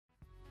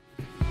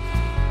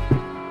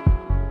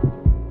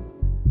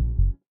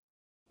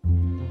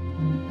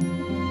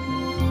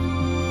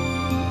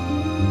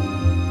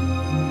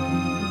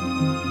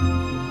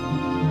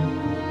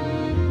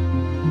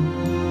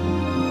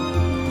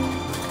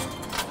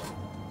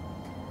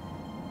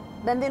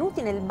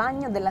Benvenuti nel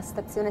bagno della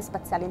Stazione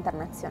Spaziale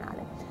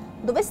Internazionale.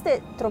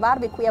 Doveste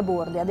trovarvi qui a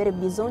bordo e avere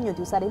bisogno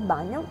di usare il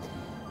bagno,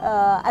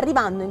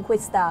 arrivando in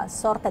questa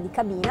sorta di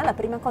cabina, la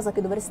prima cosa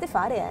che dovreste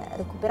fare è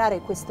recuperare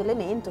questo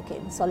elemento che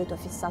di solito è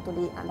fissato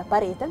lì alla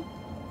parete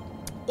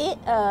e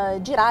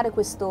girare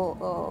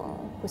questo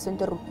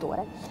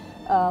interruttore,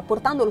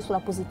 portandolo sulla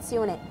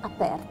posizione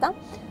aperta.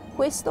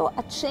 Questo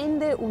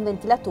accende un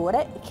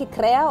ventilatore che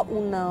crea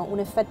un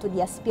effetto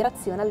di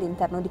aspirazione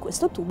all'interno di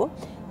questo tubo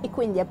e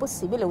quindi è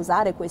possibile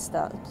usare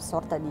questa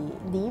sorta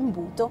di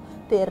imbuto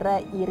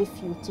per i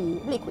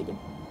rifiuti liquidi.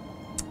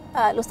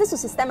 Lo stesso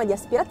sistema di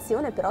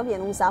aspirazione però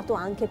viene usato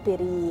anche per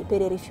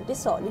i rifiuti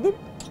solidi.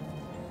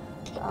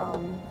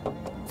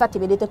 Infatti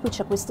vedete qui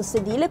c'è questo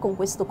sedile con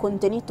questo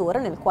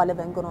contenitore nel quale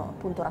vengono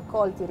appunto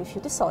raccolti i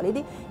rifiuti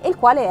solidi e il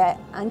quale è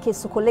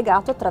anch'esso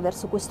collegato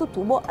attraverso questo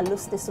tubo allo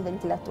stesso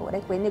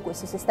ventilatore, quindi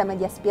questo sistema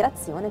di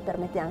aspirazione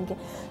permette anche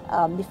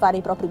di fare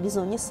i propri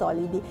bisogni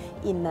solidi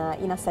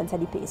in assenza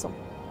di peso.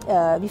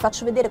 Vi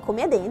faccio vedere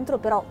com'è dentro,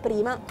 però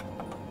prima,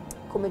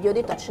 come vi ho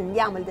detto,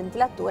 accendiamo il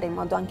ventilatore in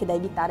modo anche da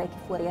evitare che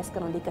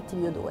fuoriescano dei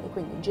cattivi odori,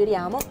 quindi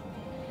giriamo.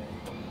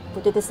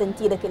 Potete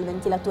sentire che il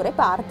ventilatore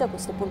parte, a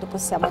questo punto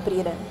possiamo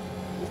aprire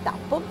il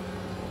tappo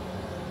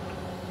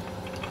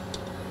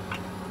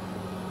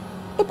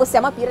e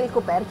possiamo aprire il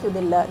coperchio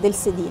del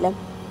sedile.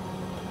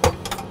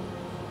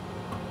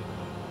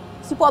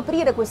 Si può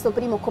aprire questo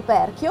primo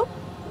coperchio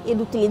ed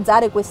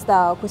utilizzare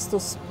questo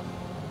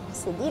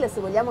sedile,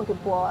 se vogliamo, che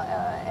può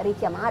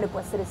richiamare, può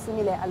essere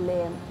simile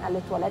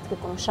alle toilette che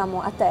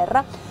conosciamo a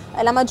terra.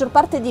 La maggior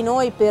parte di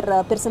noi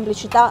per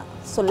semplicità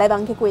solleva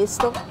anche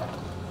questo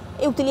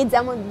e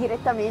utilizziamo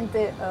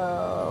direttamente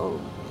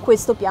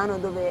questo piano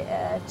dove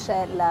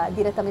c'è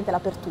direttamente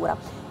l'apertura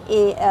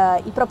e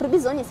i propri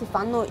bisogni si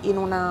fanno in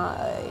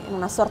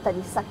una sorta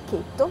di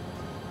sacchetto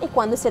e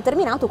quando si è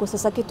terminato questo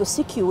sacchetto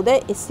si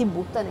chiude e si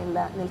butta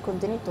nel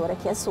contenitore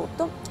che è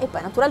sotto e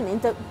poi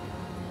naturalmente,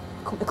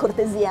 come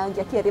cortesia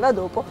anche a chi arriva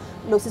dopo,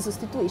 lo si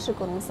sostituisce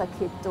con un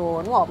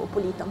sacchetto nuovo,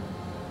 pulito.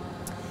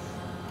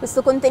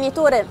 Questo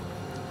contenitore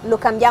lo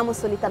cambiamo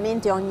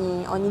solitamente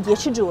ogni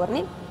 10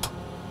 giorni.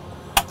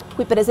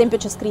 Qui per esempio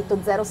c'è scritto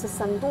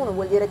 061,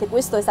 vuol dire che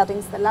questo è stato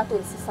installato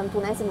il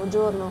 61esimo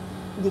giorno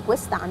di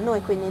quest'anno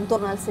e quindi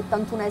intorno al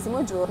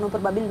 71esimo giorno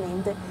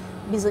probabilmente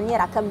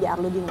bisognerà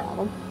cambiarlo di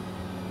nuovo.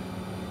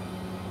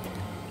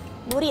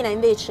 L'urina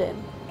invece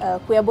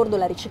qui a bordo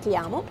la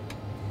ricicliamo,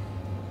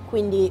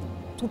 quindi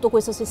tutto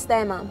questo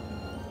sistema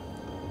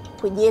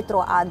qui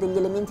dietro ha degli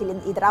elementi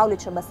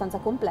idraulici abbastanza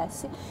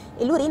complessi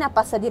e l'urina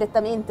passa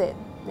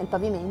direttamente nel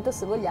pavimento,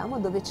 se vogliamo,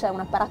 dove c'è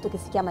un apparato che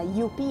si chiama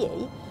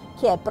UPA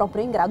che è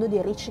proprio in grado di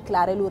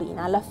riciclare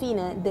l'urina. Alla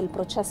fine del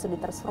processo di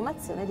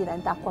trasformazione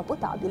diventa acqua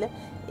potabile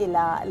e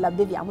la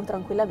beviamo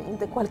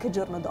tranquillamente qualche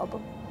giorno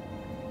dopo.